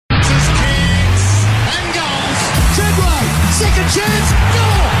Second chance.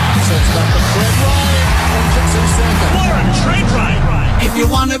 Goal. Sets back the Fred Ryan. And kicks him second. Warren Treadway. If you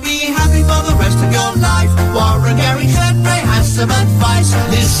want to be happy for the rest of your life, Warren Gary Treadway has some advice.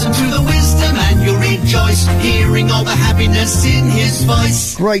 Listen to the wisdom and you'll rejoice, hearing all the happiness in his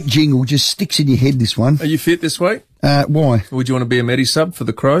voice. Great jingle, just sticks in your head, this one. Are you fit this week? Why? Would you want to be a Medi sub for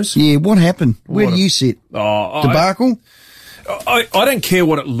the Crows? Yeah, what happened? Where do you sit? Debacle? I don't care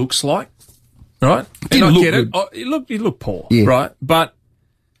what it looks like, right? Didn't and I look get good. it. You look poor, Yeah. right? But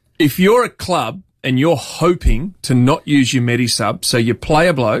if you're a club and you're hoping to not use your Medi sub, so you play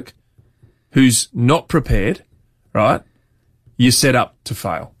a bloke who's not prepared, right? You're set up to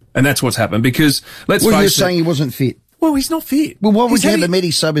fail. And that's what's happened because let's Well, face you're it. saying he wasn't fit. Well, he's not fit. Well, why would He's you have had a Medi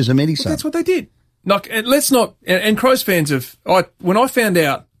sub as a Medi sub? That's what they did. Like, and let's not. And Crows fans have. When I found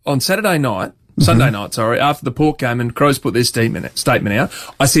out on Sunday night, after the Port game, and Crows put their statement out,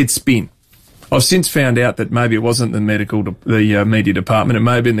 I said spin. I've since found out that maybe it wasn't the media department. It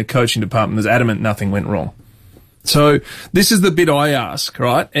may have been the coaching department. There's adamant nothing went wrong. So this is the bit I ask,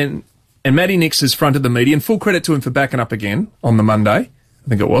 right? And Matty Nix has fronted the media, and full credit to him for backing up again on the Monday, I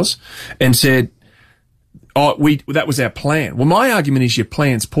think it was, and said, that was our plan. Well, my argument is your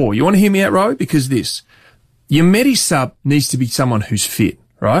plan's poor. You want to hear me out, Roe? Because your Medi sub needs to be someone who's fit,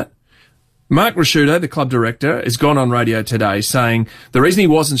 right? Mark Rashudo, the club director, has gone on radio today saying the reason he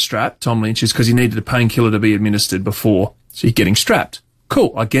wasn't strapped, Tom Lynch, is because he needed a painkiller to be administered before getting strapped.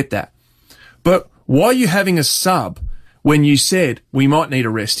 Cool, I get that. But why are you having a sub when you said we might need to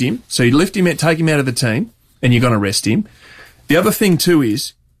rest him? So you lift him out, take him out of the team, and you're going to rest him. The other thing too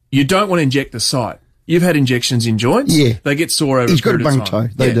is you don't want to inject the site. You've had injections in joints. Yeah. They get sore over He's a period got a of bung time.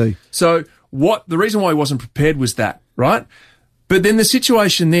 toe. They do. So the reason why he wasn't prepared was that, right? But then the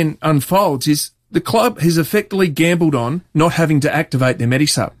situation then unfolds is the club has effectively gambled on not having to activate their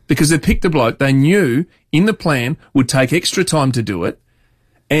Medi-Sub because they picked a bloke they knew in the plan would take extra time to do it,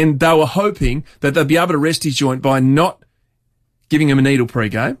 and they were hoping that they'd be able to rest his joint by not giving him a needle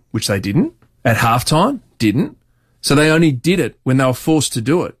pre-game, which they didn't. At halftime, didn't. So they only did it when they were forced to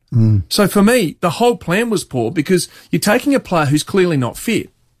do it. So for me, the whole plan was poor because you're taking a player who's clearly not fit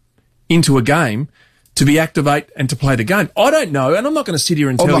into a game to be activate and to play the game. I don't know, and I'm not going to sit here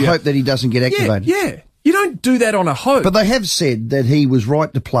and tell you. On the hope that he doesn't get activated. Yeah. You don't do that on a hope. But they have said that he was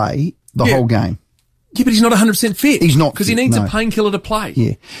right to play the whole game. Yeah, but he's not 100% fit. He's not because he fit, needs no. a painkiller to play.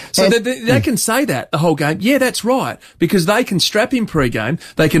 Yeah. So And- they can say that the whole game. Yeah, that's right. Because they can strap him pre-game,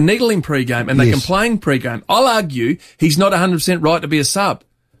 they can needle him pre-game, and they Yes. can play him pre-game. I'll argue he's not 100% right to be a sub.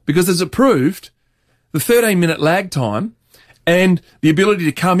 Because as it proved, the 13-minute lag time and the ability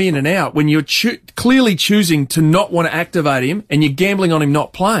to come in and out when you're clearly choosing to not want to activate him and you're gambling on him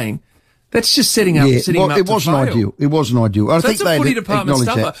not playing, that's just setting him up it to wasn't fail. ideal. It wasn't ideal. I So think that's a footy they department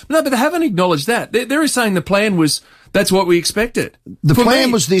acknowledged stumper. that. No, but they haven't acknowledged that. They're saying the plan was, that's what we expected. The For plan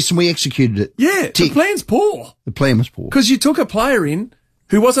me, was this and we executed it. Yeah, Tick. the plan's poor. The plan was poor. Because you took a player in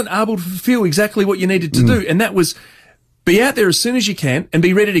who wasn't able to fulfill exactly what you needed to do. And that was be out there as soon as you can and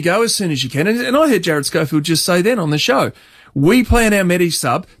be ready to go as soon as you can. And I heard Jared Schofield just say then on the show, we plan our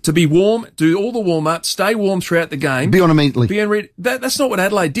Medi-Sub to be warm, do all the warm-up, stay warm throughout the game. Be on immediately. That's not what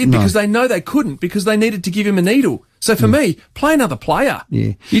Adelaide did No. because they know they couldn't because they needed to give him a needle. So for me, play another player.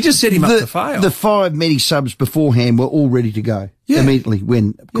 Yeah. You just set him up to fail. The 5 Medi-Subs beforehand were all ready to go immediately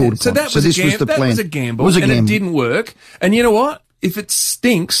when called So upon. that was this a was the plan. That was a gamble. It was a and gamble. it didn't work. And you know what? If it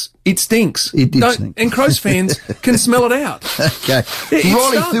stinks, it stinks. It did stink. And Crows fans can smell it out. Okay. It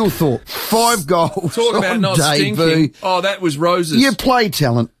Riley stunk. Thilthorpe, 5 goals Talk about on not debut. stinking. Oh, that was roses. You play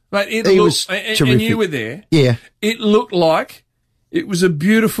talent. Mate, it He looked, was and terrific. you were there. Yeah. It looked like it was a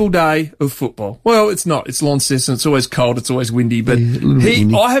beautiful day of football. Well, it's not. It's Launceston. It's always cold. It's always windy. But Yeah, a little bit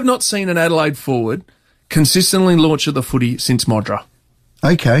windy. I have not seen an Adelaide forward consistently launch at the footy since Modra.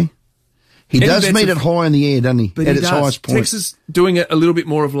 Okay. He Eddie does Betts meet of- it high in the air, doesn't he? But At he its does. highest point. Texas doing it a little bit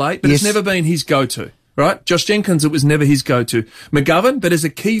more of late, but it's Yes. never been his go-to, right? Josh Jenkins, it was never his go-to. McGovern, but as a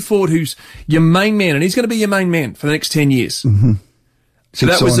key forward who's your main man, and he's going to be your main man for the next 10 years. Mm-hmm. So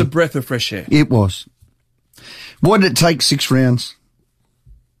that was a exciting. breath of fresh air. It was. Why did it take 6 rounds?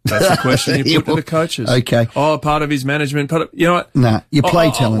 That's the question you put to the coaches. Okay. Oh, part of his management. You know what? Nah, you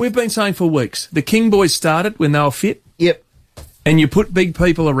play talent. We've been saying for weeks, the King boys started when they were fit, Yep. and you put big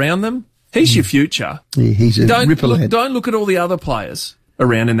people around them. He's your future. Yeah, he's a ripper lad. Don't look at all the other players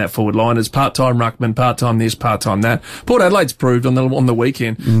around in that forward line as part-time ruckman, part-time this, part-time that. Port Adelaide's proved on the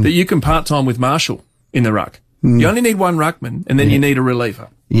weekend that you can part-time with Marshall in the ruck. You only need one ruckman, and then you need a reliever.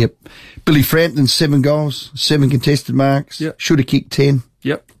 Yep. Billy Frampton, 7 goals, 7 contested marks. Yep. Should have kicked 10.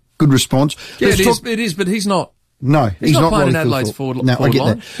 Yep. Good response. Yeah, Let's talk- it is, but he's not. No, He's not playing Riley in Adelaide's Thilthorpe. forward No, I line. get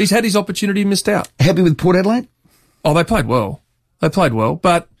that. He's had his opportunity missed out. Happy with Port Adelaide? Oh, they played well.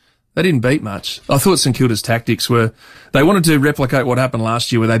 But they didn't beat much. I thought St Kilda's tactics were, they wanted to replicate what happened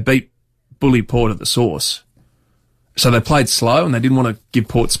last year where they beat Bully Port at the source. So they played slow and they didn't want to give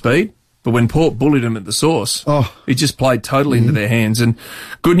Port speed. But when Port bullied them at the source, it just played totally into their hands. And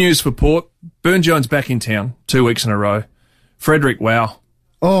good news for Port, Burne-Jones back in town 2 weeks in a row. Frederick, wow.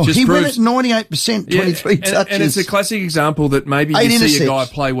 Oh, Just he went proves- at 98%, 23 touches. And it's a classic example that maybe 8 you see a intercepts.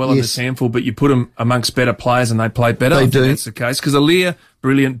 guy play well in the Yes. SANFL, but you put him amongst better players and they played better. They I think do. that's the case. Because Aaliyah,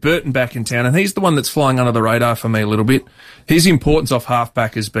 brilliant. Burton back in town. And he's the one that's flying under the radar for me a little bit. His importance off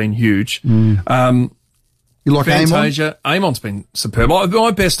halfback has been huge. You like Amon? Fantasia. Amon's been superb.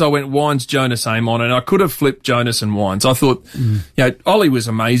 My best, I went Wines, Jonas, Amon, and I could have flipped Jonas and Wines. I thought, Ollie was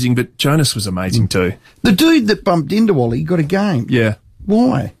amazing, but Jonas was amazing too. The dude that bumped into Ollie got a game. Yeah.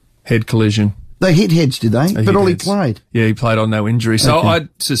 Why? Head collision. They hit heads, did they? He But Ollie did. played. Yeah, he played on no injury. So Okay. I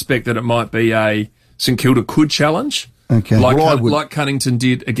suspect that it might be a St Kilda could challenge. Okay. Like, Well, I would. like Cunnington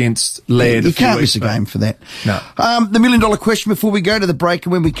did against Laird. You a few can't weeks miss a back. game for that. No. The $1 million question before we go to the break,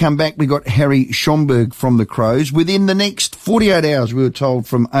 and when we come back, we got Harry Schomburg from the Crows. Within the next 48 hours, we were told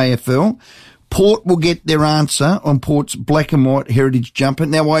from AFL, Port will get their answer on Port's black and white heritage jumper.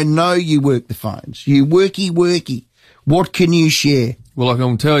 Now, I know you work the phones. You worky. What can you share? Well, I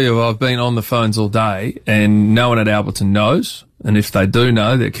can tell you, I've been on the phones all day, and no one at Alberton knows. And if they do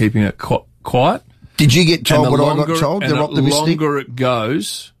know, they're keeping it quiet. Did you get told And what I got told? and They're the optimistic. longer it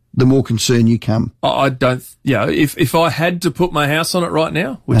goes, The more concerned you come. I don't, if I had to put my house on it right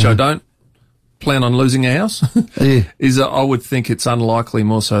now, which I don't plan on losing a house, Yeah. I would think it's unlikely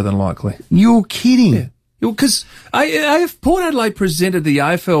more so than likely. You're kidding. Because Port Adelaide presented the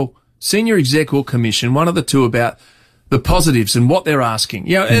AFL Senior Exec or Commission, one of the two, about the positives and what they're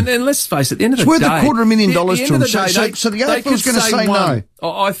asking. And let's face it, at the end of It's the worth day, $250,000 at the to end them. of the day, So the they AFL's could gonna say one.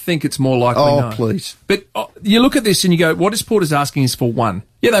 I think it's more likely Oh, no. please. But you look at this and you go, what is Port is asking is for one.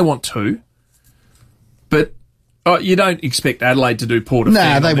 Yeah, they want two. But you don't expect Adelaide to do Port a No,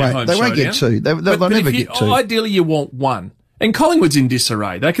 fan they on their won't. home They won't get showdown. two. They'll But never if get two. Ideally, you want one. And Collingwood's in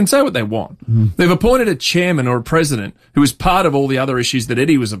disarray. They can say what they want. They've appointed a chairman or a president who was part of all the other issues that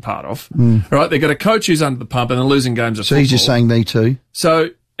Eddie was a part of. Right? They've got a coach who's under the pump and they're losing games of So football. he's just saying me too.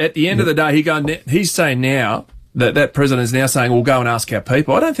 So at the end of the day, he's saying now that president is now saying, we'll go and ask our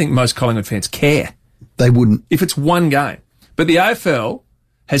people. I don't think most Collingwood fans care They wouldn't. if it's one game. But the AFL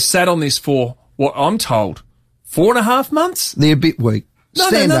has sat on this for, what I'm told, 4.5 months? They're a bit weak. No,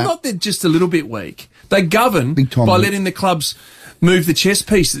 Stand up. not they're just a little bit weak. They govern Big time by weak. letting the clubs move the chess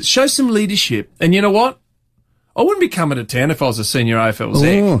pieces. Show some leadership. And you know what? I wouldn't be coming to town if I was a senior AFL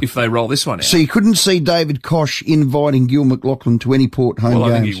exec if they roll this one out. So you couldn't see David Koch inviting Gil McLaughlin to any Port home Well, I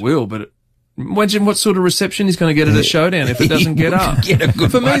games. think he will, but imagine what sort of reception he's going to get at a showdown if it doesn't get up. Get a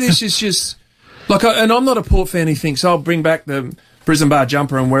good For me, one. this is just like, and I'm not a Port fan who thinks, I'll bring back the prison bar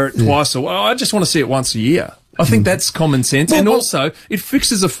jumper and wear it twice. Or I just want to see it once a year. I think that's common sense, and also it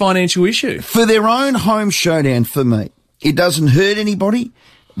fixes a financial issue. For their own home showdown, for me, it doesn't hurt anybody.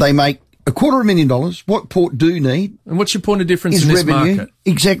 They make $250,000. What Port do need And what's your point of difference is in this revenue. market?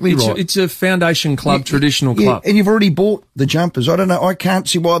 Exactly right. It's a foundation club, traditional Yeah, club. and you've already bought the jumpers. I don't know. I can't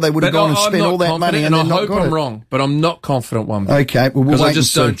see why they would have But gone and I'm spent not all that confident, money and I then not hope got I'm it. wrong, but I'm not confident one bit. Okay, well, we'll Because wait I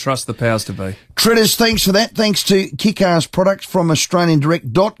just and see. don't trust the powers to be. Treaders, thanks for that. Thanks to Kick-Ass products from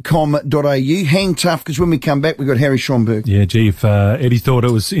AustralianDirect.com.au. Hang tough, because when we come back, we've got Harry Schomburg. Yeah, gee, if Eddie thought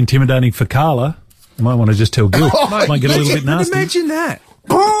it was intimidating for Carla, you might want to just tell Gil. Might get a little bit nasty. Imagine that.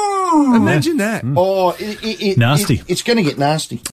 Boom! Imagine that. Oh, Nasty. it's going to get nasty.